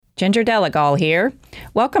Ginger Delegal here.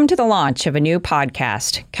 Welcome to the launch of a new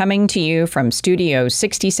podcast coming to you from Studio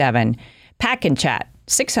 67. Pack and Chat,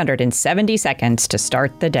 670 seconds to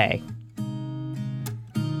start the day.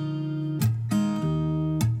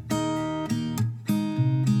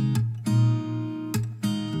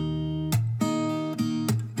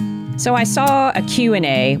 So I saw a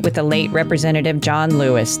Q&A with the late Representative John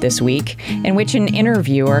Lewis this week, in which an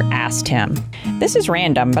interviewer asked him, "This is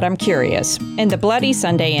random, but I'm curious. In the Bloody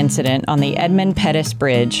Sunday incident on the Edmund Pettus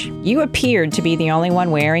Bridge, you appeared to be the only one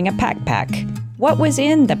wearing a backpack. What was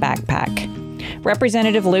in the backpack?"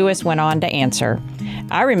 Representative Lewis went on to answer,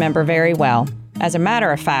 "I remember very well. As a matter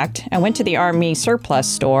of fact, I went to the Army surplus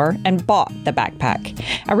store and bought the backpack.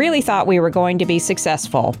 I really thought we were going to be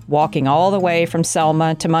successful, walking all the way from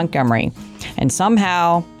Selma to Montgomery. And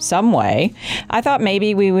somehow, some way, I thought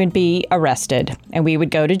maybe we would be arrested and we would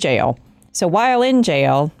go to jail. So while in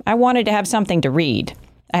jail, I wanted to have something to read.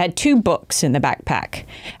 I had 2 books in the backpack.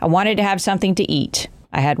 I wanted to have something to eat.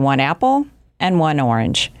 I had 1 apple and 1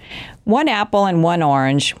 orange. 1 apple and 1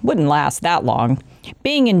 orange wouldn't last that long.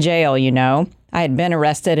 Being in jail, you know, I had been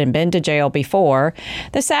arrested and been to jail before.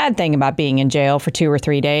 The sad thing about being in jail for 2 or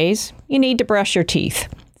 3 days, you need to brush your teeth.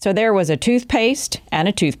 So there was a toothpaste and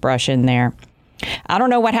a toothbrush in there. I don't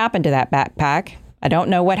know what happened to that backpack. I don't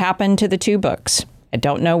know what happened to the 2 books. I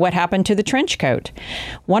don't know what happened to the trench coat.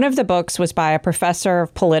 One of the books was by a professor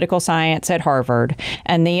of political science at Harvard,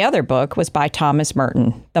 and the other book was by Thomas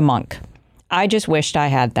Merton, the monk. I just wished I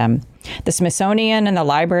had them. The Smithsonian and the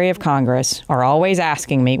Library of Congress are always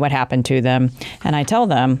asking me what happened to them, and I tell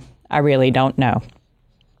them I really don't know.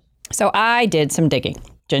 So I did some digging.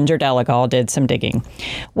 Ginger Delegal did some digging.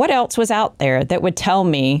 What else was out there that would tell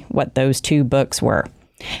me what those 2 books were?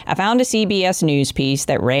 I found a CBS News piece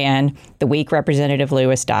that ran the week Representative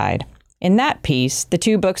Lewis died. In that piece, the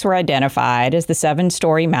 2 books were identified as The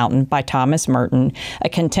 7-Story Mountain by Thomas Merton, a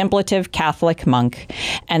contemplative Catholic monk,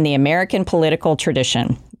 and The American Political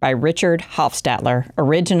Tradition by Richard Hofstadter,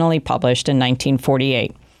 originally published in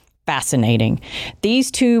 1948. Fascinating.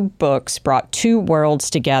 These 2 books brought 2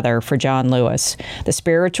 worlds together for John Lewis, the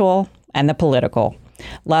spiritual and the political.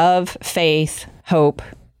 Love, faith, hope,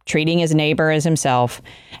 treating his neighbor as himself,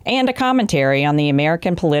 and a commentary on the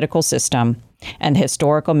American political system and the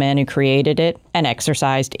historical men who created it and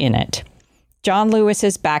exercised in it. John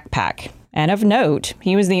Lewis's backpack, and of note,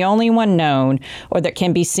 he was the only one known or that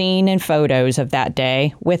can be seen in photos of that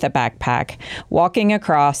day with a backpack, walking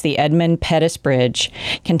across the Edmund Pettus Bridge,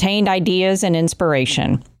 contained ideas and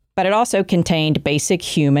inspiration, but it also contained basic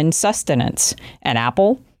human sustenance, an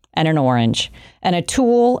apple and an orange, and a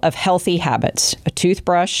tool of healthy habits, a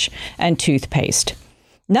toothbrush and toothpaste.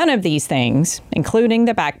 None of these things, including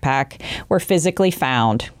the backpack, were physically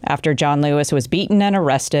found after John Lewis was beaten and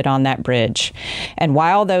arrested on that bridge. And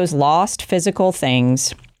while those lost physical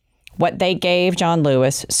things, what they gave John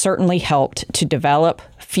Lewis certainly helped to develop,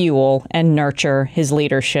 fuel, and nurture his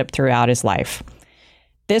leadership throughout his life.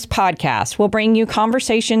 This podcast will bring you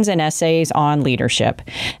conversations and essays on leadership.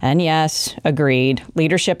 And yes, agreed,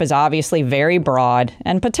 leadership is obviously very broad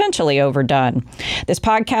and potentially overdone. This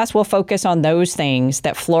podcast will focus on those things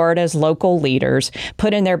that Florida's local leaders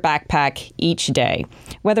put in their backpack each day,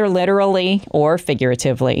 whether literally or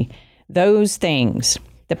figuratively. Those things,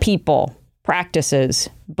 the people, practices,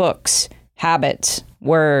 books, habits,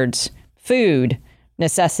 words, food,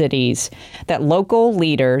 necessities that local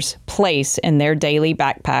leaders place in their daily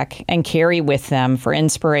backpack and carry with them for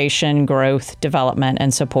inspiration, growth, development,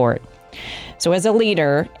 and support. So as a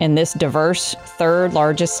leader in this diverse 3rd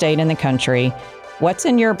largest state in the country, what's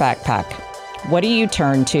in your backpack? What do you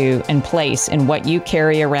turn to and place in what you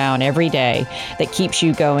carry around every day that keeps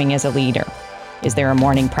you going as a leader? Is there a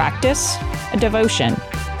morning practice, a devotion?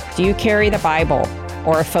 Do you carry the Bible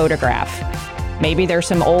or a photograph? Maybe there's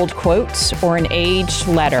some old quotes or an aged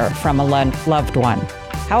letter from a loved one.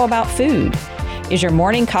 How about food? Is your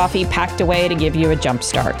morning coffee packed away to give you a jump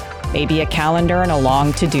start? Maybe a calendar and a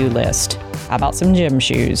long to-do list. How about some gym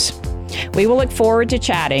shoes? We will look forward to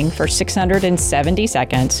chatting for 670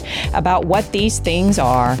 seconds about what these things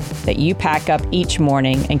are that you pack up each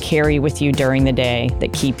morning and carry with you during the day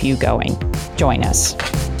that keep you going. Join us.